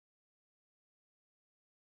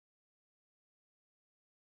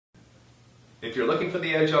If you're looking for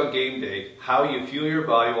the edge on game day, how you fuel your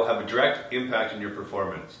body will have a direct impact on your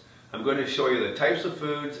performance. I'm going to show you the types of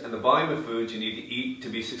foods and the volume of foods you need to eat to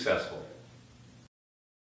be successful.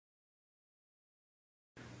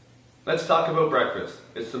 Let's talk about breakfast.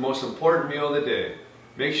 It's the most important meal of the day.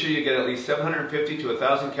 Make sure you get at least 750 to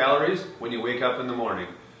 1,000 calories when you wake up in the morning.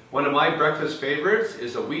 One of my breakfast favorites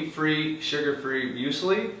is a wheat-free, sugar-free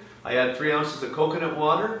muesli. I add 3 ounces of coconut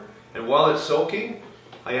water, and while it's soaking,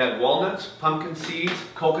 I add walnuts, pumpkin seeds,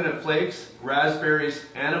 coconut flakes, raspberries,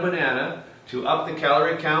 and a banana to up the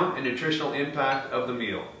calorie count and nutritional impact of the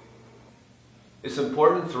meal. It's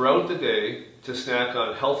important throughout the day to snack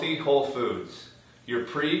on healthy whole foods. Your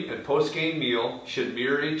pre- and post-game meal should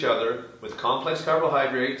mirror each other with complex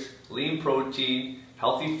carbohydrates, lean protein,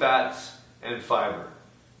 healthy fats, and fiber.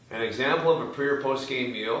 An example of a pre- or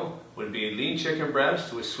post-game meal would be a lean chicken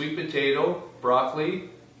breast with sweet potato, broccoli,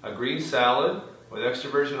 a green salad with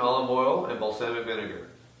extra virgin olive oil and balsamic vinegar.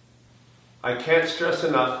 I can't stress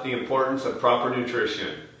enough the importance of proper nutrition.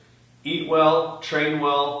 Eat well, train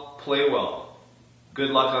well, play well. Good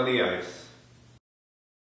luck on the ice.